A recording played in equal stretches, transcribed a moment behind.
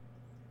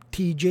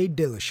TJ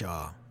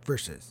Dillashaw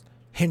versus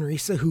Henry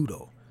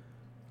Cejudo.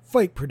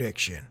 Fight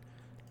prediction.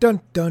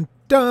 Dun dun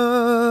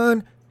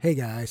dun! Hey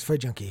guys, Fight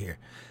Junkie here.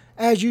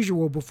 As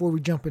usual, before we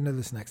jump into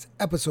this next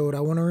episode, I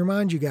want to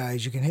remind you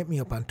guys you can hit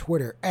me up on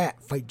Twitter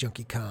at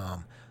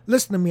FightJunkieCom.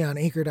 Listen to me on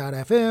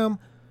Anchor.fm.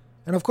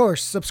 And of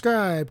course,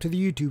 subscribe to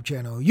the YouTube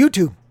channel,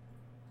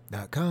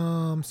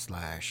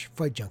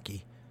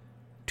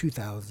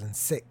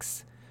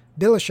 youtube.com/FightJunkie2006.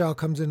 Dillashaw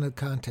comes into the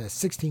contest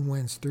 16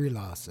 wins, 3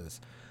 losses.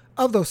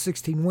 Of those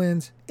 16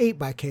 wins, 8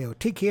 by KO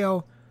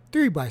TKO,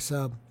 3 by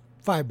sub,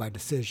 5 by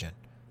decision.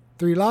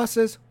 3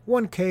 losses,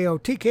 1 KO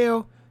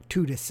TKO,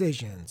 2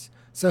 decisions.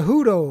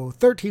 Cejudo,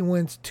 13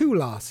 wins, 2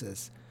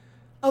 losses.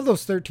 Of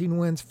those 13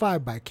 wins,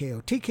 5 by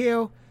KO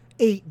TKO,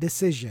 8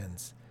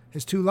 decisions.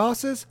 His 2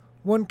 losses,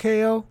 1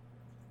 KO,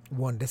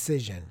 1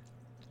 decision.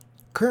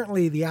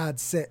 Currently, the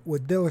odds sit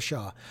with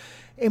Dillashaw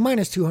a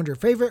 -200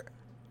 favorite,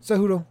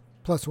 Cejudo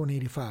plus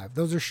 185.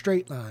 Those are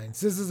straight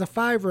lines. This is a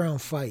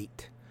 5-round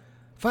fight.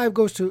 Fight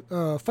goes to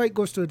a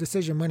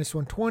decision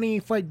 -120.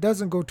 Fight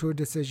doesn't go to a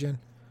decision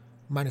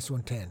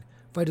 -110.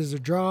 Fight is a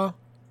draw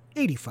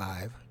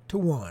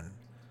 85-1.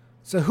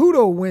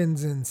 Cejudo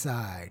wins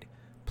inside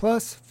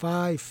plus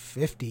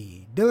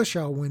 550.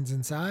 Dillashaw wins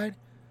inside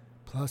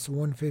plus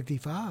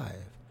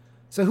 155.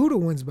 Cejudo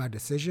wins by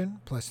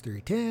decision plus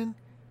 310.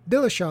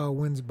 Dillashaw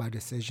wins by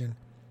decision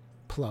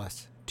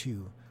plus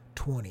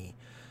 220.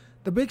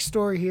 The big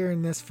story here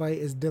in this fight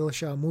is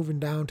Dillashaw moving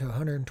down to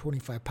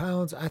 125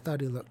 pounds. I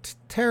thought he looked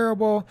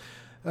terrible.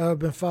 I've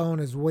been following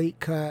his weight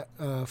cut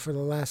for the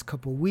last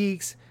couple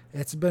weeks.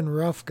 It's been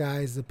rough,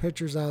 guys. The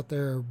pictures out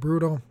there are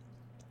brutal.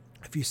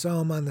 If you saw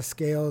him on the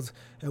scales,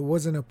 it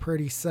wasn't a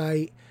pretty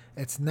sight.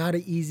 It's not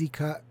an easy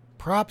cut.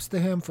 Props to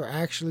him for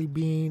actually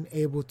being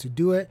able to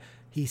do it.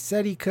 He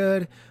said he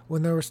could.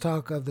 When there was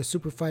talk of the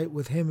super fight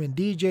with him and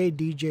DJ,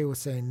 DJ was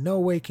saying, no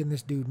way can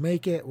this dude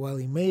make it. Well,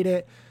 he made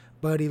it,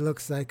 but he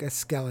looks like a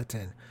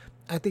skeleton.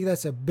 I think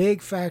that's a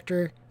big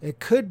factor. It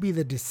could be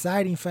the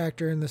deciding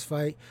factor in this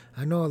fight.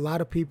 I know a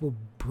lot of people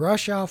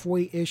brush off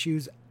weight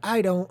issues.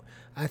 I don't.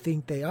 I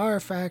think they are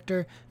a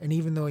factor. And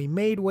even though he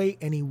made weight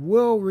and he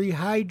will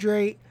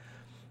rehydrate,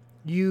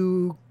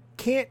 you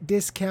can't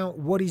discount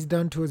what he's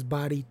done to his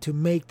body to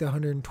make the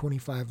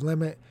 125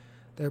 limit.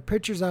 There are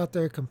pictures out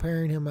there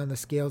comparing him on the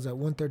scales at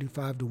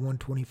 135 to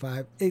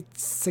 125.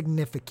 It's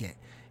significant.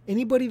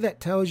 Anybody that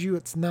tells you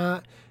it's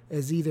not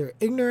is either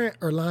ignorant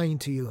or lying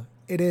to you.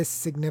 It is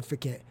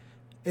significant.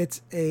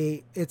 It's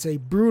a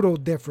brutal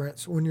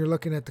difference when you're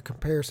looking at the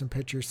comparison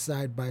pictures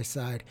side by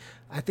side.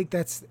 I think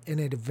that's an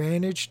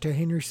advantage to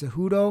Henry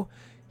Cejudo.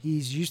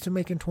 He's used to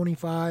making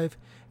 25,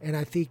 and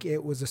I think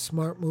it was a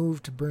smart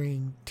move to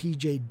bring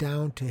TJ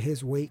down to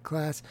his weight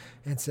class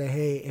and say,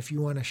 hey, if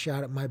you want a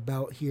shot at my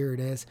belt, here it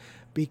is,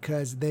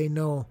 because they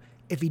know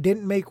if he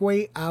didn't make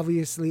weight,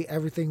 obviously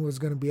everything was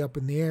going to be up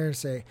in the air and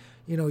say,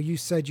 you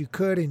said you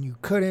could and you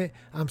couldn't.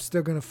 I'm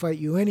still going to fight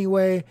you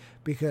anyway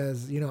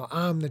because,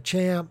 I'm the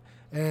champ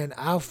and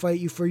I'll fight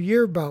you for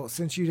your belt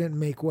since you didn't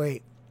make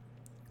weight.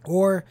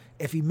 Or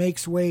if he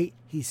makes weight,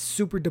 he's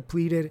super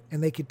depleted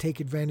and they could take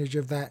advantage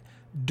of that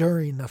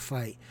during the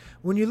fight.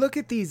 When you look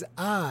at these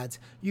odds,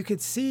 you could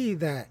see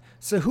that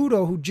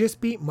Cejudo, who just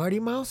beat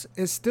Mighty Mouse,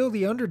 is still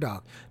the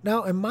underdog.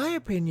 Now, in my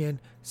opinion,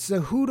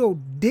 Cejudo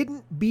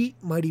didn't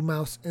beat Mighty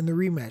Mouse in the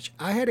rematch.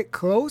 I had it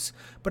close,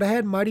 but I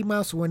had Mighty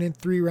Mouse winning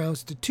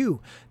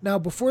 3-2. Now,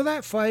 before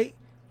that fight,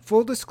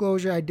 full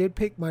disclosure, I did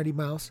pick Mighty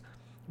Mouse,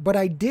 but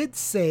I did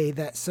say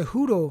that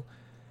Cejudo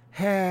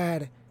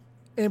had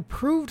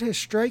improved his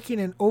striking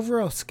and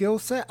overall skill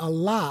set a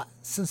lot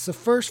since the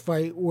first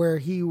fight where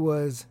he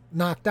was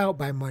knocked out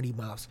by Mighty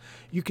Mouse.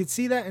 You could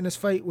see that in his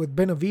fight with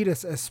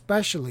Benavidez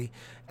especially,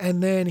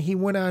 and then he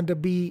went on to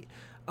beat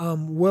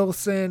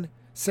Wilson,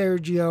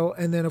 Sergio,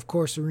 and then of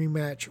course a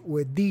rematch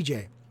with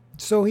DJ.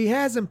 So he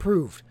has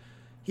improved.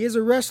 He is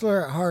a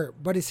wrestler at heart,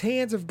 but his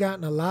hands have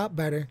gotten a lot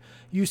better.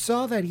 You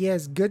saw that he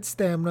has good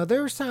stamina.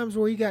 There was times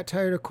where he got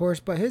tired, of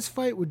course, but his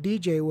fight with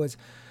DJ was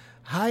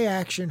high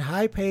action,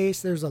 high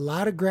pace. There's a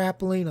lot of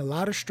grappling, a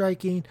lot of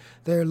striking.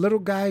 There are little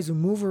guys who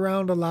move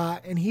around a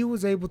lot, and he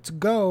was able to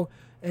go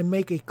and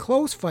make a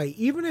close fight.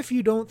 Even if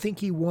you don't think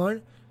he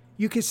won,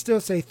 you could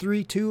still say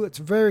 3-2. It's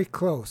very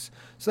close.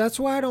 So that's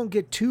why I don't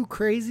get too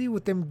crazy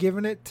with them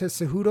giving it to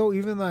Cejudo,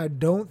 even though I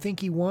don't think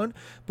he won.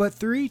 But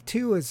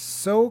 3-2 is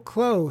so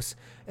close,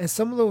 and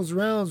some of those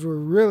rounds were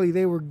really,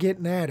 they were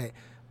getting at it.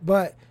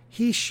 But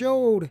he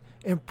showed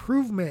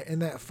improvement in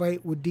that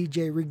fight with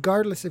DJ,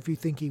 regardless if you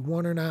think he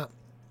won or not.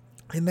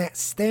 And that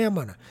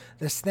stamina,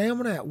 the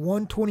stamina at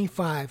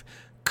 125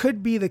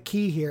 could be the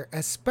key here,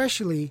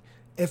 especially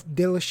if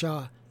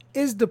Dillashaw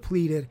is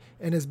depleted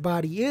and his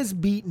body is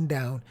beaten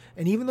down.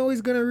 And even though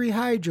he's going to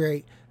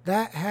rehydrate,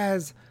 that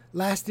has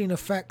lasting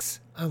effects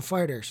on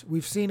fighters.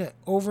 We've seen it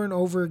over and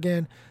over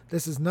again.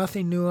 This is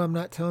nothing new. I'm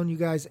not telling you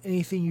guys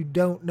anything you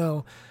don't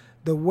know.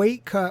 The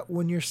weight cut,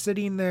 when you're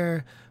sitting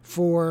there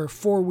for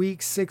 4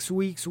 weeks, 6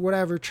 weeks,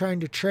 whatever, trying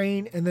to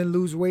train and then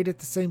lose weight at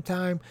the same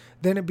time,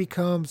 then it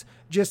becomes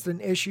just an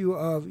issue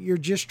of you're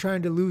just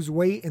trying to lose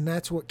weight, and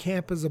that's what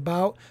camp is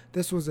about.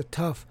 This was a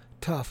tough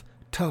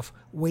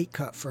weight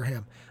cut for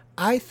him.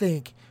 I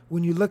think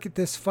when you look at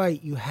this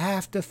fight, you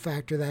have to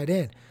factor that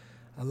in.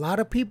 A lot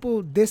of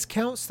people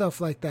discount stuff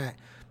like that.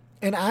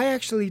 And I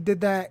actually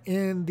did that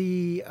in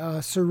the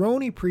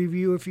Cerrone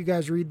preview, if you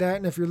guys read that.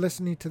 And if you're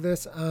listening to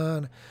this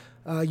on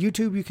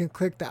YouTube, you can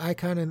click the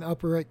icon in the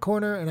upper right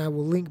corner, and I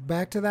will link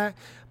back to that.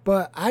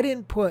 But I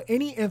didn't put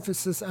any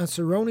emphasis on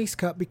Cerrone's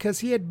cut because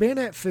he had been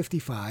at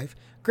 55.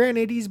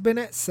 Granted, he's been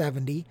at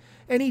 70,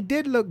 and he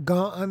did look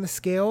gaunt on the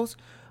scales.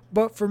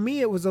 But for me,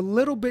 it was a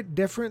little bit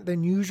different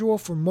than usual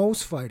for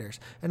most fighters.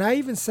 And I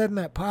even said in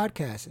that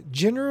podcast,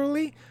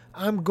 generally,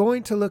 I'm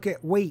going to look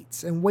at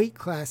weights and weight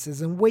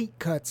classes and weight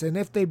cuts and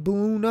if they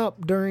balloon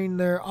up during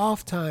their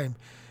off time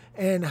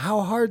and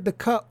how hard the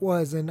cut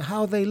was and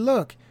how they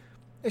look.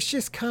 It's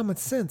just common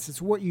sense.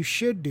 It's what you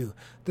should do.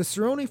 The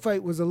Cerrone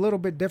fight was a little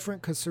bit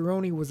different because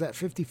Cerrone was at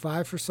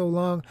 55 for so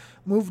long,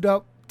 moved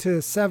up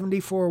to 70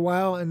 for a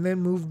while and then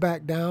moved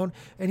back down.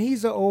 And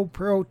he's an old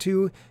pro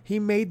too. He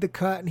made the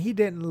cut and he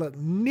didn't look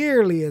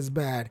nearly as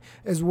bad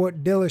as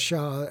what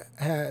Dillashaw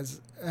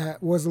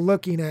was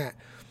looking at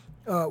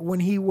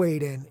when he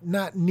weighed in.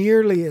 Not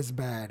nearly as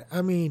bad.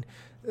 I mean,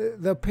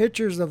 the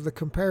pictures of the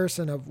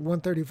comparison of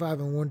 135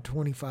 and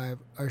 125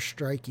 are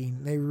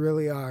striking. They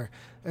really are.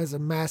 There's a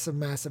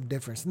massive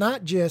difference.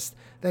 Not just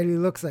that he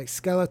looks like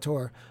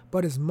Skeletor,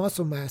 but his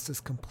muscle mass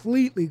is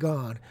completely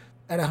gone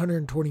at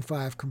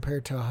 125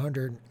 compared to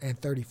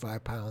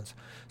 135 pounds.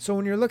 So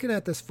when you're looking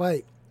at this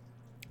fight,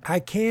 I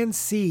can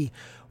see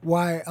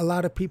why a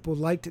lot of people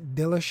liked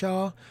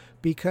Dillashaw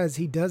because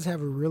he does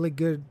have a really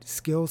good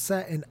skill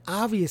set, and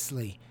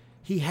obviously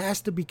he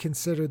has to be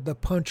considered the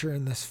puncher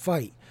in this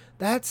fight.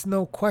 That's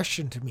no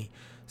question to me.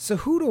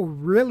 Cejudo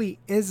really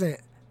isn't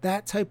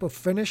that type of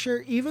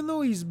finisher, even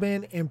though he's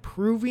been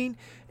improving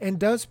and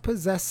does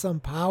possess some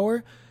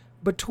power.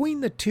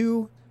 Between the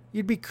two,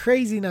 you'd be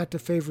crazy not to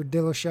favor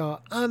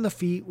Dillashaw on the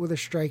feet with his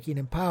striking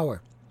and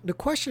power. The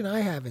question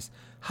I have is,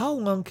 how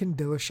long can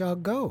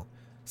Dillashaw go?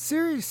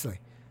 Seriously,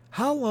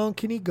 how long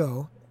can he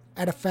go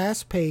at a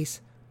fast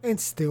pace and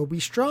still be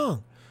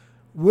strong?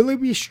 Will he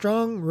be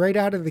strong right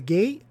out of the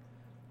gate?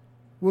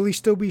 Will he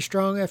still be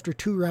strong after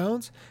 2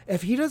 rounds?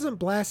 If he doesn't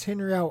blast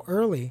Henry out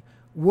early,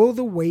 will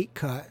the weight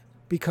cut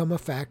become a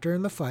factor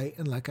in the fight?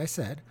 And like I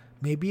said,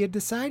 maybe a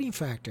deciding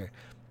factor.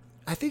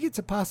 I think it's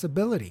a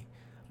possibility.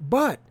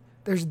 But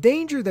there's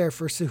danger there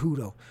for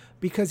Cejudo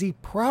because he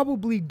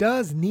probably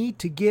does need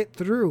to get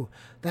through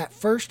that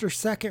first or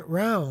second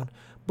round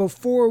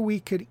before we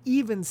could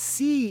even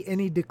see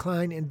any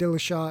decline in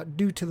Dillashaw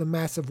due to the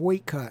massive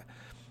weight cut.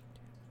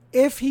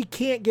 If he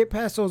can't get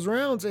past those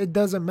rounds, it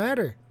doesn't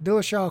matter.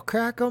 Dillashaw will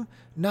crack him,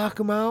 knock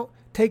him out,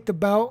 take the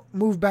belt,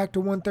 move back to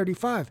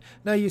 135.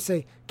 Now you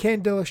say,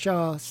 can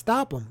Dillashaw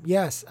stop him?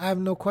 Yes, I have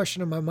no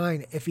question in my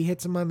mind. If he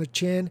hits him on the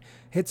chin,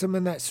 hits him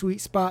in that sweet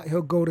spot,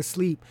 he'll go to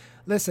sleep.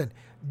 Listen,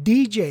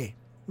 DJ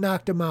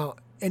knocked him out,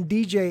 and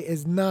DJ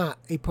is not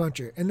a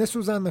puncher. And this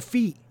was on the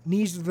feet,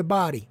 knees to the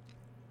body.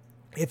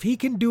 If he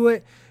can do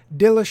it,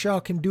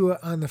 Dillashaw can do it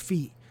on the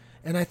feet.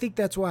 And I think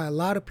that's why a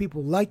lot of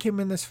people like him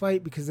in this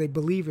fight because they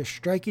believe his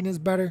striking is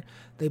better.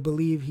 They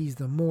believe he's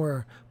the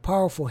more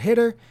powerful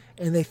hitter,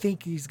 and they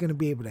think he's going to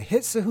be able to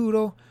hit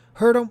Cejudo,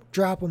 hurt him,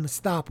 drop him, and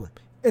stop him.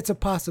 It's a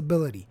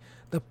possibility.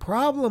 The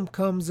problem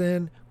comes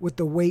in with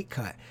the weight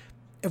cut.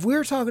 If we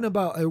were talking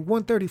about a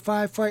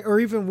 135 fight or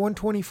even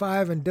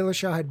 125 and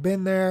Dillashaw had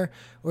been there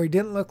or he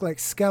didn't look like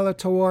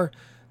Skeletor,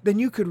 then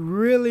you could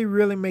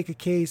really make a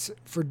case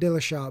for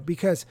Dillashaw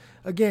because,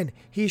 again,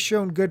 he's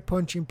shown good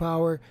punching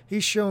power.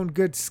 He's shown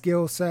good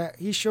skill set.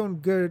 He's shown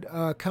good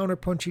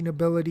counter-punching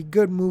ability,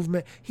 good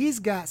movement. He's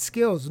got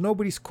skills.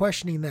 Nobody's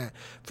questioning that.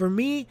 For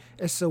me,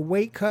 it's a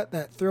weight cut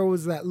that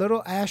throws that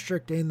little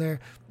asterisk in there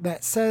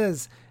that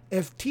says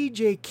if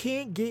TJ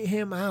can't get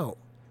him out,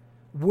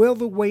 will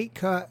the weight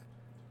cut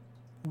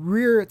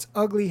rear its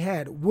ugly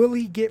head? Will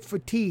he get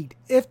fatigued?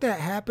 If that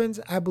happens,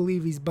 I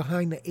believe he's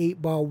behind the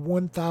 8 ball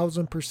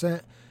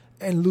 1,000%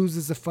 and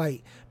loses the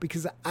fight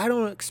because I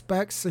don't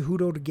expect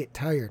Cejudo to get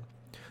tired.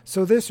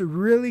 So this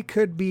really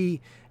could be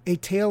a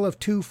tale of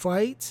 2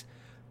 fights,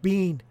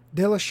 being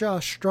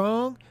Dillashaw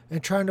strong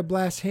and trying to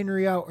blast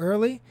Henry out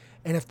early.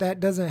 And if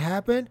that doesn't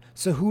happen,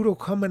 Cejudo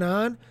coming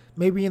on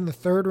maybe in the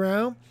 3rd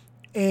round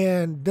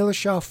and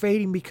Dillashaw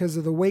fading because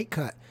of the weight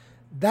cut.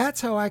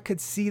 That's how I could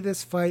see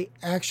this fight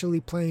actually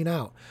playing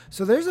out.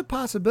 So there's a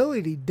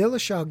possibility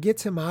Dillashaw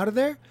gets him out of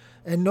there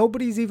and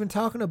nobody's even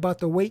talking about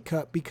the weight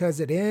cut because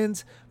it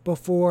ends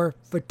before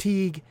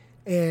fatigue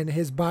and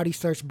his body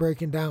starts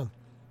breaking down.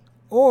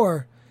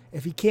 Or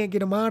if he can't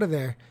get him out of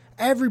there,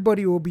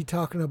 everybody will be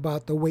talking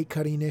about the weight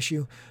cutting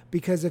issue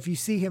because if you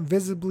see him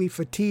visibly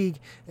fatigued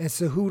and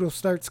Cejudo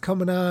starts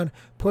coming on,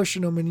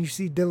 pushing him, and you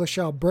see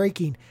Dillashaw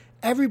breaking,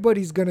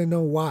 everybody's going to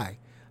know why.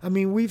 I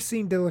mean, we've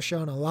seen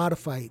Dillashaw in a lot of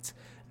fights.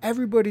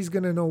 Everybody's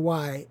going to know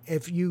why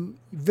if you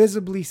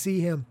visibly see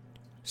him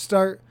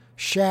start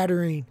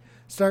shattering,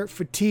 start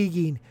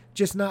fatiguing,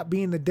 just not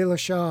being the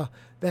Dillashaw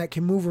that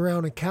can move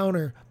around and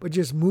counter, but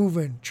just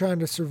moving, trying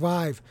to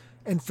survive.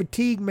 And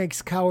fatigue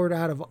makes coward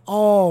out of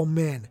all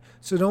men.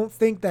 So don't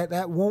think that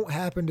that won't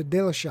happen to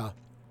Dillashaw.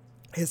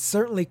 It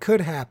certainly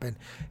could happen.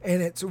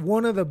 And it's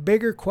one of the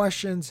bigger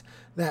questions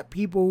that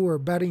people who are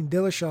betting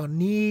Dillashaw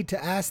need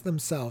to ask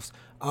themselves.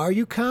 Are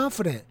you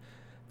confident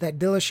that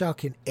Dillashaw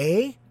can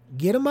A,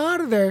 get him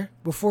out of there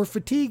before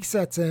fatigue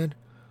sets in,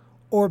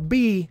 or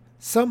B,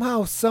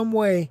 somehow, some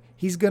way,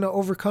 he's going to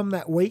overcome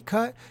that weight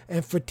cut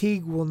and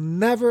fatigue will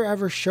never,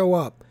 ever show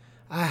up?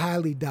 I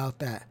highly doubt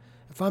that.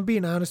 If I'm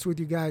being honest with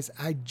you guys,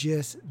 I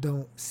just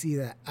don't see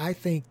that. I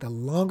think the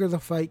longer the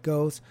fight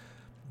goes,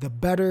 the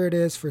better it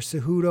is for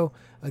Cejudo.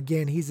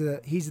 Again, he's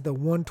the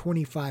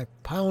 125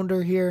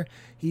 pounder here.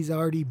 He's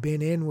already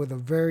been in with a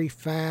very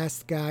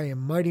fast guy in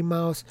Mighty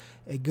Mouse,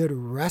 a good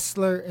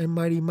wrestler in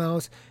Mighty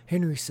Mouse.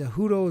 Henry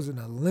Cejudo is an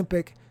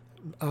Olympic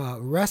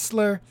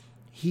wrestler.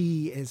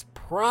 He is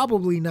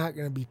probably not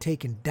going to be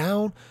taken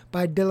down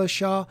by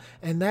Dillashaw,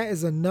 and that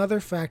is another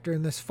factor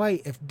in this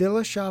fight. If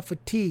Dillashaw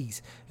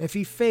fatigues, if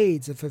he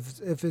fades,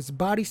 if his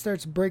body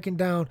starts breaking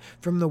down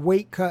from the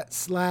weight cut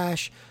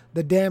 /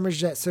 the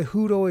damage that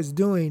Cejudo is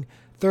doing,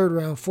 3rd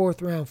round,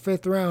 4th round,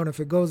 5th round, if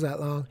it goes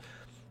that long,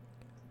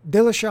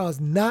 Dillashaw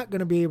is not going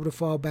to be able to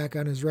fall back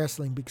on his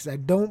wrestling because I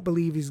don't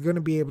believe he's going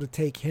to be able to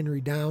take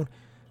Henry down.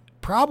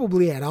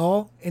 Probably at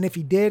all. And if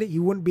he did, he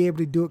wouldn't be able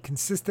to do it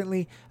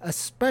consistently,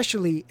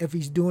 especially if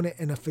he's doing it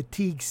in a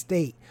fatigue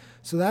state.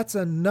 So that's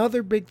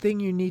another big thing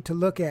you need to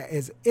look at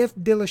is if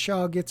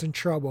Dillashaw gets in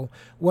trouble,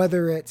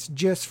 whether it's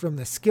just from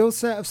the skill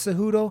set of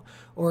Cejudo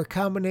or a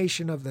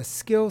combination of the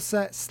skill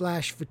set /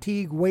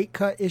 fatigue weight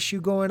cut issue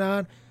going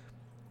on,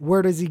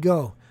 where does he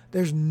go?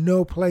 There's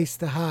no place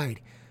to hide.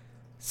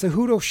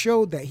 Cejudo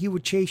showed that he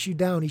would chase you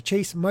down. He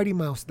chased Mighty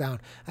Mouse down.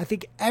 I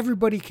think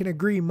everybody can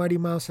agree Mighty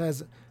Mouse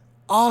has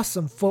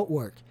awesome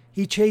footwork.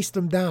 He chased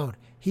him down.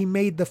 He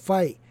made the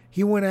fight.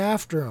 He went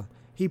after him.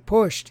 He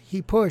pushed.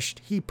 He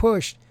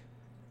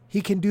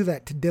can do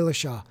that to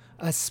Dillashaw,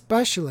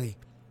 especially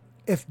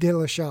if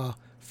Dillashaw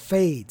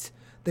fades.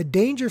 The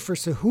danger for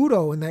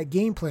Cejudo in that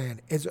game plan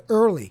is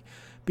early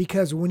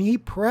because when he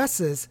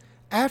presses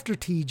after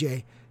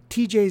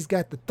TJ's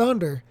got the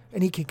thunder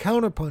and he can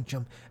counterpunch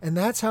him. And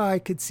that's how I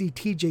could see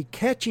TJ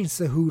catching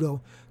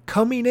Cejudo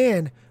coming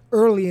in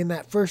early in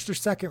that 1st or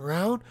 2nd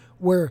round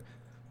where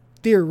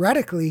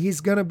theoretically, he's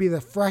going to be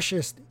the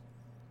freshest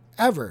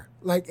ever.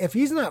 Like, if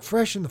he's not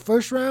fresh in the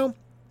 1st round,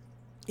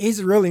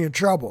 he's really in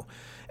trouble.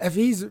 If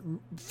he's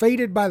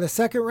faded by the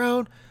 2nd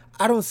round,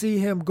 I don't see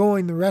him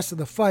going the rest of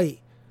the fight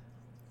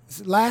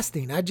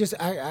lasting. I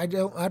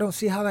don't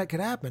see how that could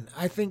happen.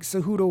 I think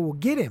Cejudo will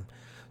get him.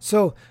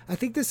 So I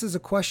think this is a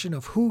question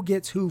of who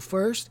gets who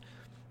first.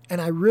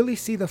 And I really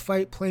see the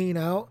fight playing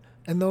out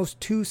in those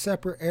two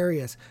separate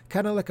areas,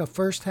 kind of like a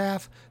 1st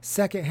half,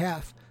 2nd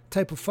half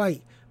type of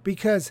fight.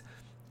 Because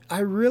I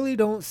really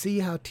don't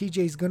see how TJ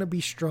is going to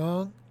be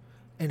strong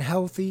and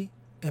healthy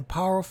and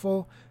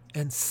powerful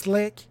and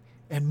slick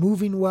and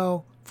moving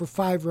well for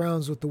 5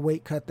 rounds with the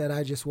weight cut that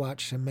I just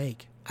watched him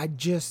make. I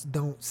just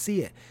don't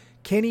see it.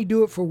 Can he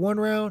do it for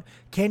 1 round?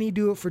 Can he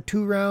do it for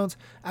 2 rounds?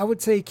 I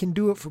would say he can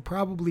do it for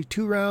probably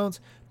 2 rounds.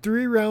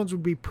 3 rounds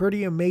would be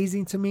pretty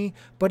amazing to me,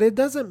 but it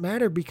doesn't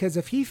matter because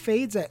if he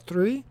fades at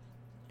 3,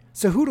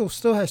 Cejudo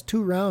still has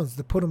 2 rounds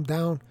to put him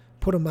down,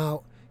 put him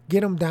out,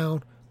 get him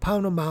down,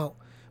 pound him out,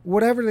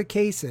 whatever the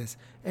case is.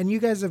 And you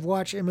guys have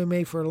watched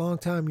MMA for a long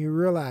time. You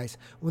realize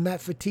when that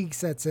fatigue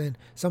sets in,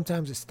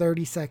 sometimes it's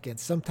 30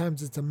 seconds,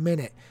 sometimes it's a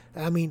minute.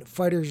 I mean,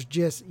 fighters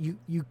just,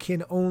 you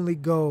can only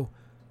go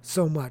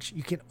so much.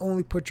 You can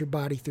only put your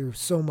body through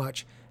so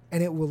much,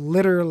 and it will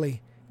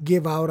literally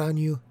give out on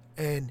you,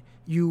 and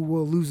you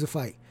will lose the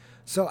fight.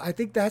 So I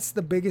think that's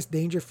the biggest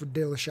danger for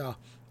Dillashaw.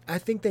 I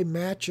think they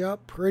match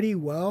up pretty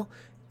well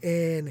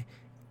in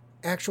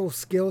actual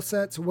skill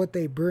sets, what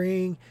they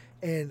bring,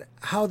 and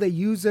how they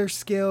use their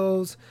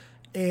skills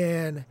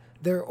and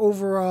their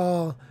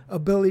overall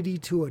ability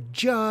to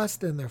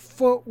adjust and their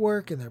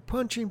footwork and their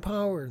punching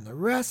power and the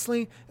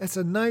wrestling. It's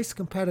a nice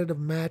competitive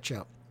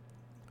matchup.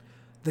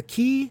 The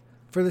key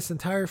for this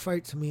entire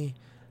fight to me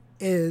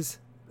is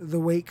the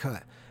weight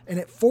cut. And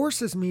it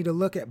forces me to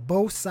look at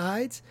both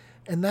sides.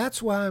 And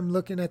that's why I'm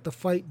looking at the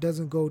fight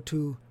doesn't go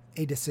to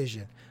a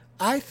decision.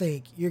 I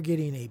think you're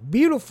getting a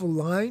beautiful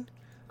line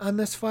on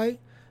this fight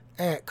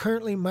at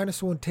currently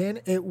minus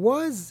 110. It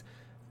was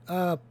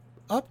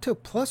up to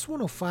plus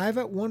 105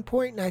 at one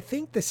point, and I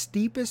think the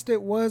steepest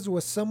it was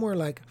somewhere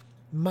like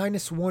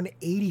minus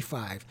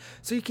 185.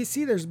 So you can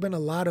see there's been a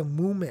lot of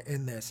movement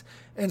in this,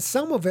 and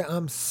some of it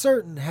I'm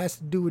certain has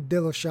to do with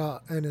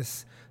Dillashaw and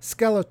his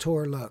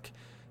Skeletor look.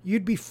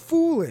 You'd be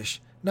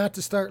foolish not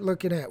to start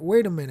looking at,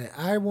 wait a minute,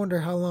 I wonder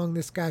how long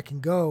this guy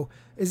can go.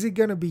 Is he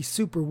going to be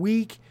super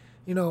weak?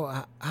 You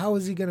know, how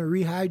is he going to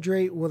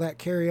rehydrate? Will that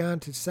carry on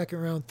to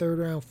 2nd round,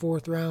 3rd round,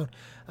 4th round?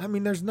 I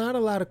mean, there's not a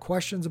lot of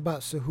questions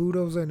about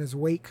Cejudo's and his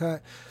weight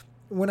cut.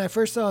 when I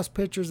first saw his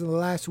pictures in the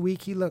last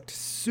week, he looked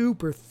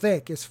super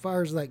thick as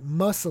far as like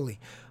muscly.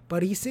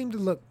 But he seemed to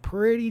look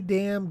pretty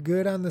damn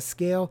good on the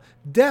scale.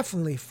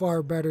 Definitely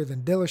far better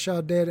than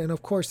Dillashaw did. And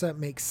of course that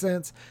makes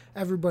sense.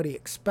 Everybody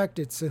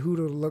expected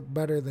Cejudo to look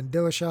better than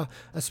Dillashaw,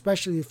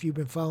 especially if you've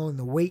been following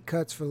the weight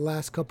cuts for the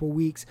last couple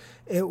weeks.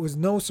 It was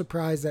no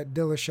surprise that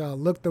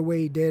Dillashaw looked the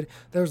way he did.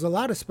 There was a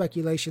lot of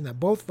speculation that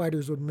both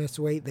fighters would miss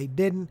weight. They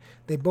didn't.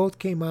 They both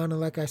came on,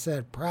 and like I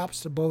said, props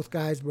to both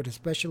guys, but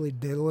especially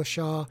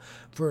Dillashaw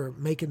for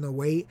making the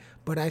weight.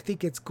 But I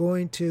think it's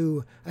going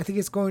to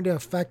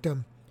affect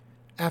him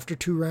after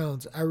 2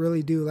 rounds. I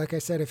really do. Like I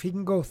said, if he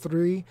can go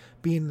 3,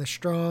 being the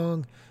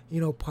strong,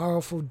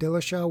 powerful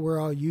Dillashaw we're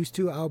all used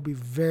to, I'll be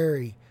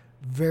very,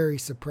 very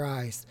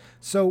surprised.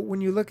 So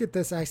when you look at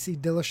this, I see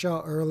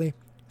Dillashaw early,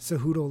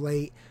 Cejudo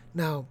late.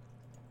 Now,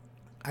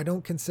 I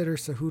don't consider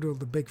Cejudo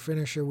the big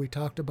finisher. We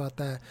talked about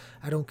that.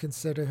 I don't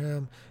consider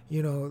him,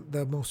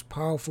 the most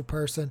powerful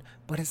person,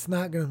 but it's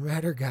not going to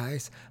matter,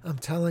 guys. I'm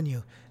telling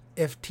you.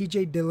 If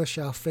TJ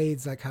Dillashaw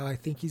fades like how I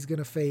think he's going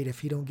to fade,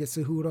 if he don't get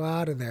Cejudo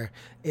out of there,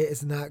 it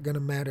is not going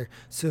to matter.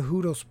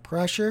 Cejudo's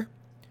pressure,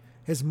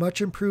 his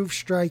much improved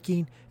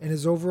striking, and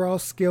his overall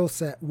skill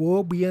set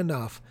will be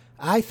enough,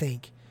 I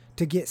think,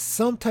 to get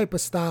some type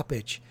of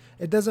stoppage.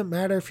 It doesn't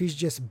matter if he's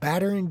just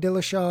battering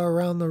Dillashaw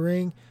around the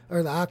ring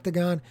or the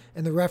octagon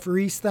and the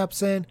referee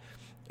steps in.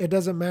 It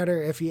doesn't matter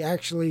if he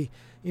actually,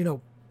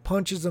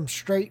 punches him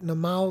straight in the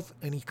mouth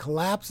and he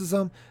collapses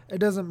him. It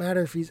doesn't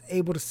matter if he's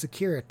able to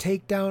secure a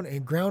takedown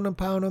and ground and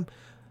pound him.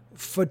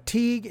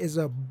 Fatigue is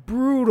a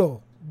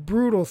brutal,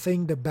 brutal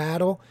thing to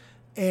battle.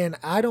 And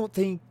I don't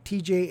think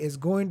TJ is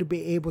going to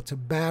be able to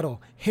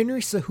battle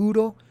Henry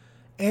Cejudo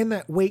and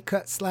that weight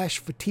cut /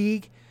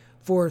 fatigue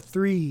for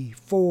 3,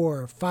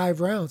 4,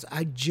 5 rounds.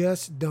 I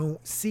just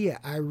don't see it.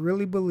 I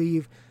really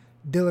believe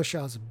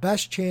Dillashaw's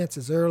best chance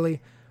is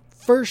early.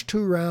 First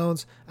 2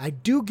 rounds, I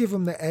do give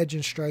him the edge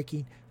in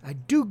striking. I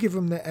do give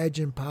him the edge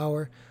in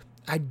power.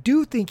 I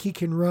do think he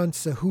can run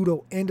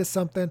Cejudo into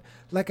something.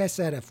 Like I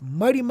said, if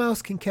Mighty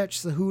Mouse can catch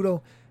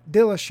Cejudo,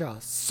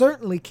 Dillashaw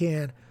certainly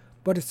can,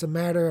 but it's a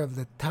matter of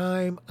the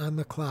time on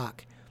the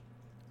clock.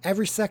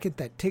 Every second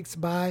that ticks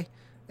by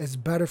is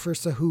better for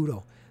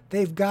Cejudo.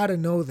 They've got to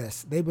know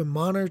this. They've been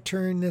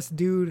monitoring this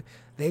dude.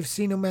 They've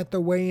seen him at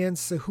the weigh-ins.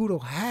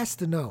 Cejudo has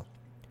to know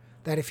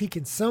that if he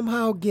can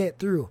somehow get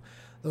through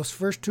those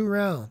first 2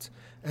 rounds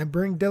and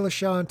bring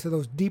Dillashaw into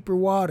those deeper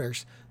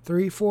waters,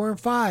 3, 4, and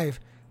 5,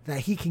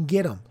 that he can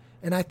get him.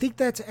 And I think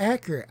that's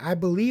accurate. I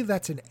believe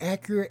that's an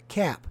accurate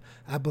cap.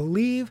 I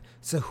believe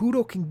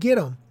Cejudo can get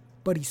him,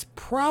 but he's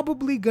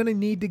probably going to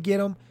need to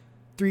get him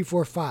 3,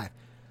 4, 5.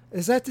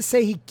 Is that to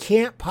say he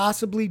can't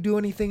possibly do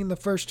anything in the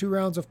first 2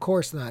 rounds? Of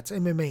course not. It's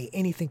MMA.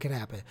 Anything could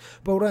happen.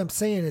 But what I'm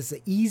saying is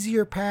the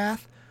easier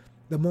path,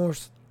 the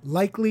most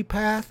likely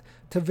path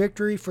to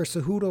victory for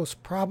Cejudo is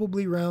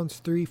probably rounds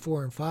 3,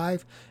 4, and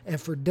 5.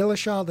 And for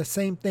Dillashaw, the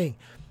same thing.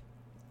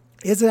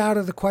 Is it out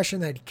of the question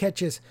that he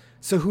catches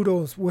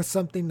Cejudo with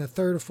something in the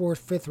 3rd or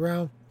 4th, 5th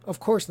round? Of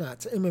course not.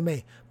 It's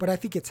MMA. But I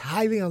think it's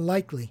highly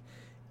unlikely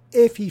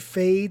if he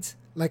fades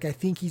like I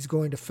think he's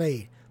going to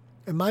fade.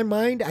 In my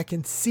mind, I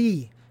can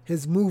see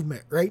his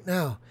movement right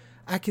now.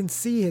 I can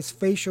see his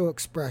facial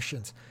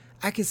expressions.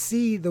 I can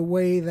see the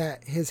way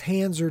that his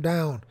hands are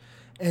down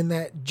and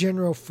that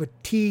general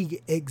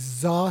fatigue,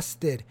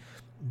 exhausted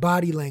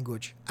body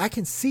language. I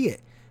can see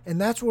it. And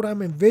that's what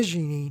I'm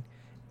envisioning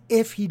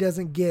if he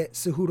doesn't get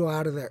Cejudo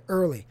out of there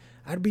early.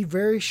 I'd be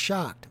very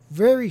shocked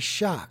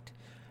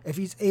if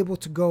he's able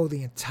to go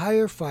the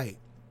entire fight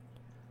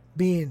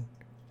being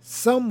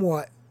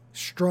somewhat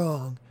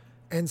strong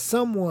and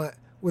somewhat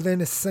within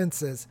his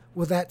senses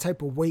with that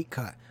type of weight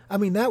cut. I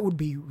mean, that would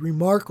be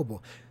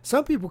remarkable.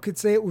 Some people could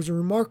say it was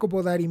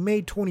remarkable that he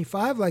made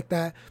 25 like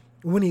that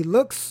when he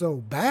looks so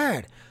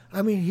bad.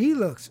 I mean, he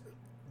looks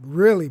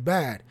really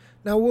bad.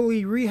 Now, will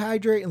he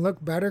rehydrate and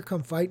look better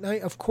come fight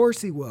night? Of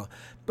course he will.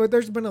 But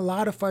there's been a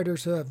lot of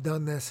fighters who have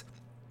done this,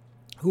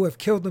 who have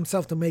killed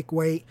themselves to make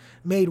weight,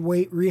 made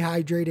weight,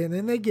 rehydrated, and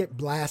then they get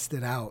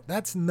blasted out.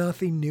 That's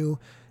nothing new.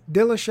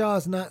 Dillashaw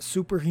is not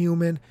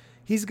superhuman.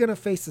 He's going to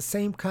face the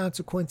same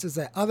consequences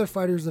that other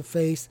fighters have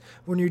faced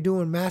when you're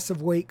doing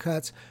massive weight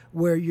cuts,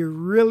 where you're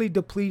really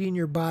depleting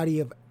your body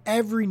of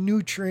every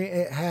nutrient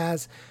it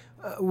has.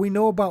 We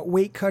know about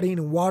weight cutting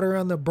and water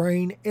on the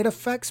brain. It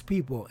affects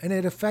people and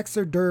it affects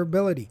their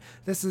durability.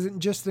 This isn't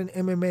just in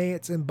MMA,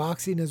 it's in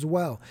boxing as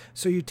well.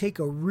 So you take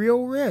a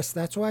real risk.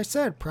 That's why I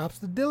said props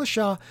to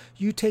Dillashaw.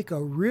 You take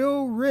a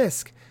real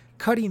risk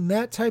cutting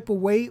that type of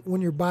weight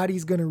when your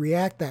body's going to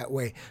react that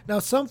way. Now,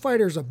 some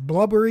fighters are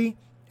blubbery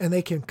and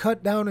they can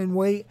cut down in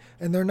weight,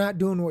 and they're not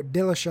doing what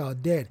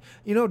Dillashaw did.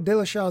 You know,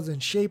 Dillashaw's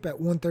in shape at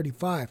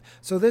 135,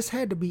 so this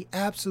had to be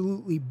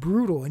absolutely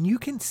brutal, and you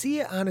can see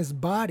it on his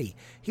body.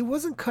 He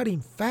wasn't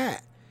cutting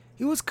fat.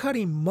 He was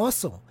cutting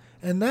muscle,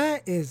 and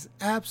that is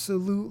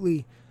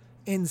absolutely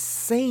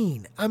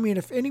insane. I mean,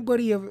 if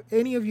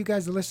any of you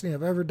guys listening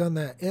have ever done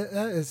that,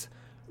 that is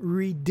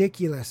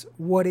ridiculous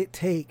what it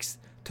takes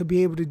to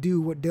be able to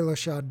do what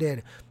Dillashaw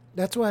did.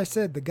 That's why I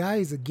said the guy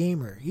is a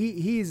gamer.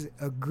 He's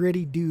a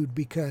gritty dude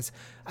because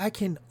I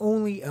can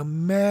only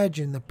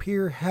imagine the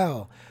pure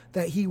hell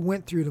that he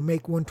went through to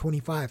make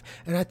 125.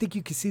 And I think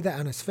you can see that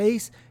on his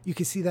face. You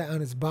can see that on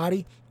his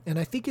body. And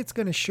I think it's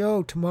going to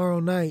show tomorrow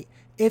night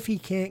if he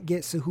can't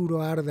get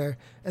Cejudo out of there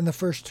in the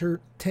first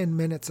 10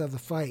 minutes of the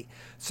fight.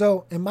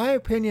 So, in my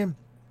opinion,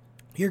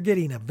 you're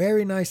getting a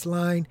very nice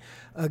line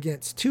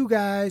against two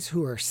guys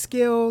who are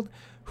skilled,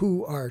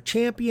 who are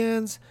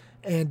champions,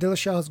 and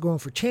Dillashaw is going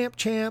for champ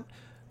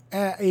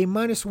at a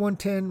minus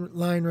 110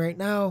 line right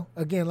now.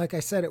 Again, like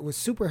I said, it was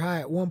super high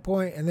at one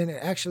point, and then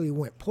it actually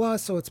went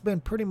plus, so it's been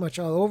pretty much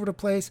all over the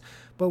place,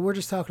 but we're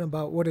just talking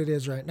about what it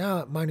is right now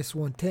at minus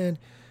 110.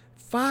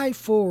 5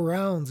 full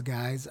rounds,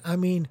 guys. I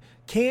mean,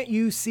 can't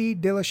you see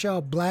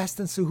Dillashaw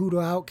blasting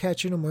Cejudo out,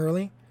 catching him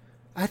early?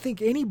 I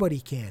think anybody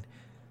can.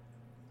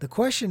 The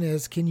question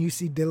is, can you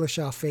see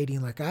Dillashaw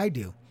fading like I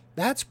do?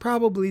 That's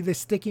probably the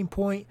sticking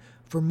point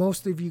for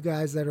most of you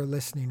guys that are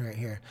listening right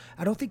here.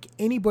 I don't think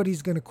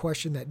anybody's going to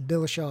question that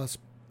Dillashaw is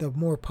the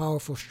more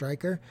powerful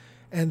striker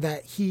and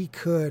that he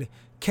could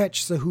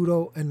catch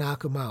Cejudo and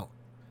knock him out.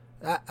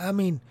 I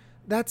mean,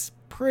 that's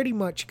pretty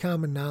much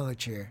common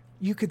knowledge here.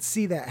 You could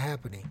see that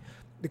happening.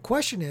 The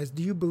question is,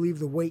 do you believe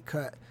the weight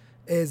cut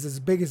is as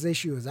big an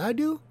issue as I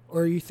do,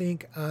 or you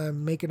think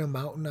I'm making a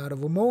mountain out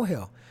of a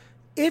molehill?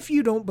 If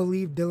you don't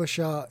believe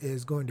Dillashaw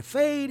is going to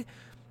fade,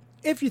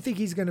 if you think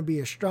he's going to be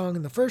as strong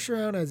in the first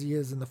round as he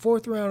is in the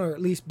fourth round, or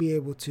at least be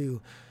able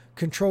to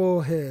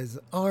control his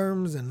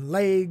arms and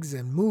legs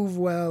and move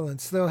well and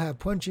still have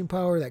punching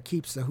power that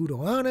keeps Cejudo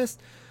honest,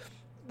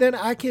 then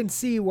I can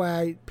see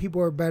why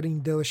people are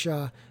betting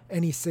Dillashaw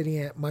and he's sitting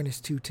at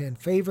minus 210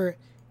 favorite,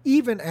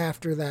 even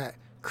after that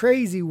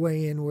crazy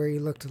weigh-in where he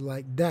looked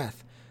like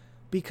death.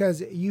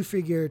 Because you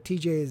figure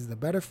TJ is the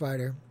better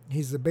fighter,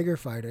 he's the bigger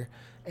fighter,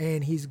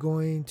 and he's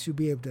going to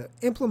be able to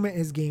implement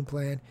his game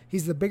plan.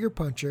 He's the bigger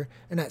puncher,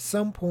 and at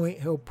some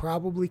point he'll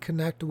probably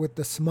connect with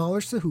the smaller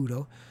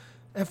Cejudo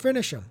and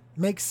finish him.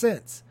 Makes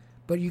sense,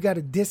 but you got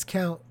to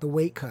discount the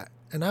weight cut,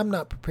 and I'm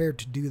not prepared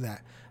to do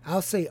that.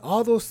 I'll say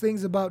all those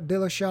things about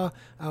Dillashaw.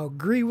 I'll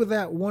agree with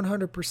that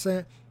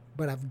 100%,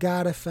 but I've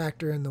got to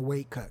factor in the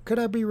weight cut. Could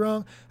I be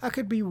wrong? I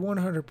could be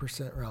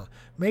 100% wrong.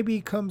 Maybe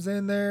he comes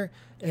in there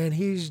and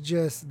he's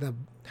just the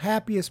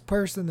happiest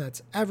person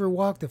that's ever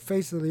walked the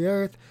face of the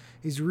earth.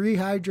 He's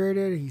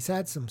rehydrated. He's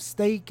had some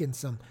steak and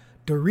some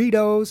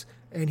Doritos,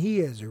 and he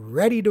is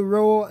ready to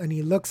roll, and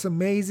he looks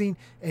amazing,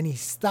 and he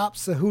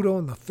stops Cejudo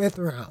in the 5th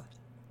round.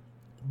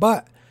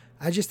 But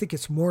I just think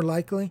it's more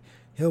likely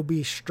he'll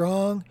be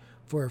strong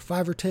for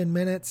 5 or 10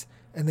 minutes,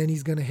 and then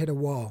he's going to hit a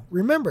wall.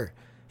 Remember,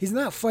 he's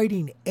not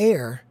fighting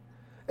air.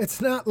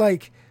 It's not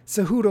like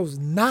Cejudo's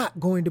not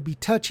going to be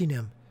touching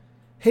him,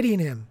 hitting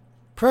him,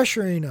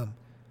 pressuring him,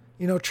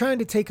 trying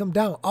to take him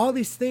down. All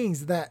these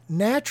things that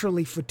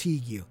naturally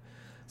fatigue you.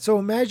 So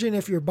imagine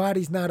if your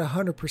body's not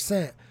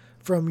 100%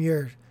 from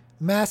your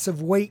massive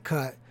weight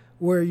cut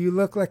where you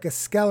look like a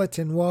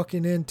skeleton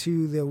walking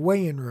into the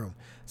weigh-in room.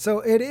 So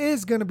it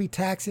is going to be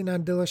taxing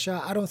on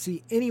Dillashaw. I don't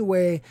see any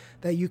way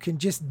that you can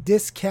just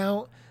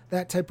discount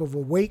that type of a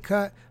weight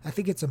cut. I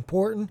think it's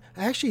important.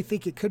 I actually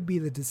think it could be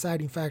the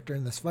deciding factor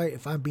in this fight,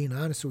 if I'm being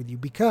honest with you,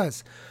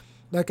 because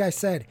like I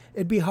said,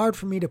 it'd be hard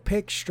for me to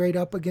pick straight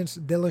up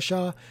against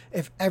Dillashaw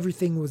if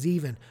everything was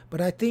even.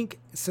 But I think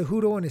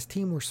Cejudo and his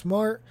team were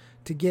smart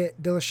to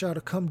get Dillashaw to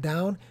come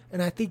down,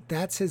 and I think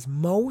that's his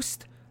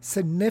most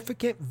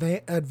significant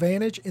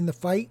advantage in the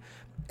fight.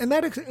 And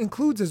that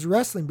includes his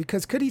wrestling,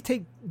 because could he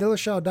take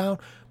Dillashaw down?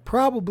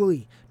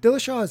 Probably.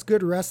 Dillashaw is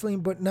good wrestling,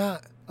 but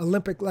not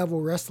Olympic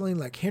level wrestling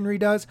like Henry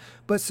does.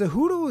 But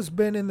Cejudo has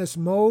been in this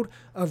mode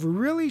of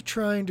really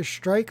trying to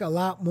strike a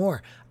lot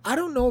more. I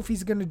don't know if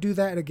he's going to do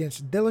that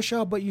against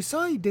Dillashaw, but you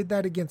saw he did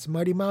that against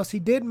Mighty Mouse. He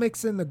did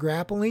mix in the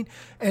grappling,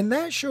 and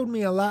that showed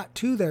me a lot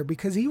too there,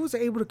 because he was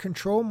able to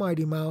control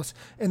Mighty Mouse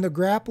in the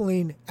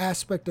grappling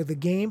aspect of the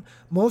game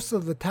most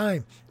of the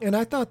time. And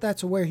I thought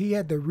that's where he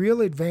had the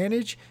real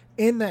advantage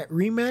in that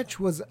rematch,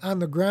 was on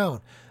the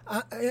ground.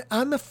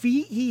 On the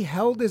feet, he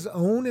held his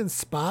own in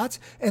spots,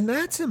 and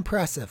that's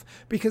impressive,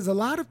 because a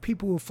lot of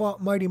people who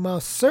fought Mighty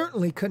Mouse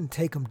certainly couldn't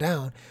take him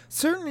down,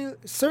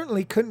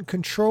 certainly couldn't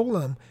control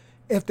him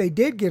if they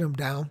did get him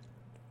down,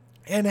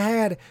 and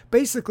had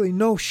basically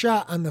no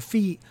shot on the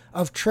feet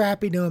of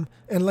trapping him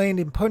and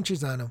landing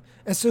punches on him.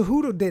 And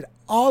Cejudo did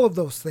all of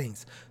those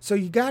things. So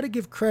you got to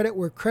give credit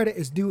where credit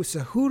is due.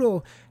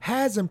 Cejudo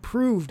has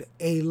improved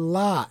a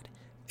lot,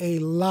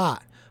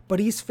 but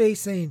he's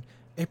facing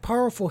a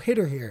powerful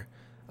hitter here,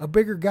 a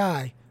bigger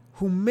guy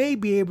who may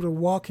be able to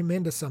walk him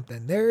into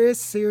something. There is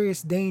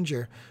serious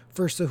danger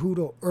for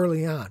Cejudo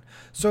early on.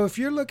 So if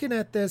you're looking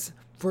at this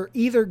for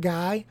either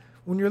guy,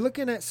 when you're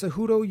looking at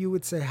Cejudo, you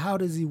would say, how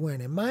does he win?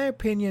 In my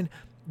opinion,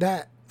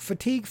 that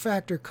fatigue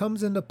factor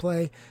comes into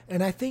play,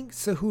 and I think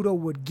Cejudo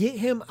would get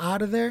him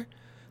out of there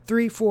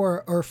 3,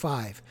 4, or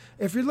 5.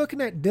 If you're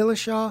looking at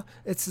Dillashaw,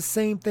 it's the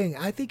same thing.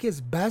 I think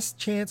his best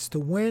chance to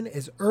win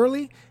is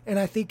early, and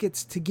I think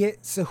it's to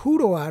get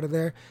Cejudo out of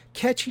there,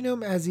 catching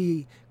him as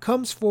he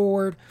comes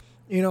forward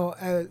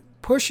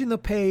pushing the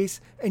pace,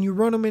 and you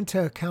run them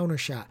into a counter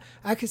shot.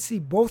 I could see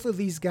both of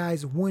these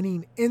guys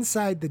winning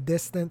inside the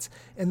distance,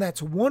 and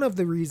that's one of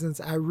the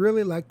reasons I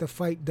really like the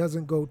fight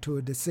doesn't go to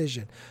a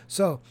decision.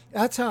 So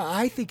that's how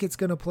I think it's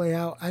going to play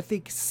out. I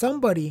think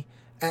somebody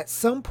at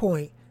some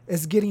point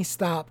is getting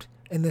stopped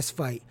in this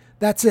fight.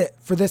 That's it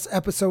for this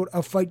episode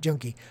of Fight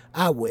Junkie.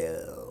 I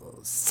will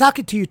sock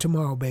it to you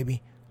tomorrow,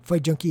 baby.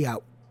 Fight Junkie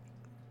out.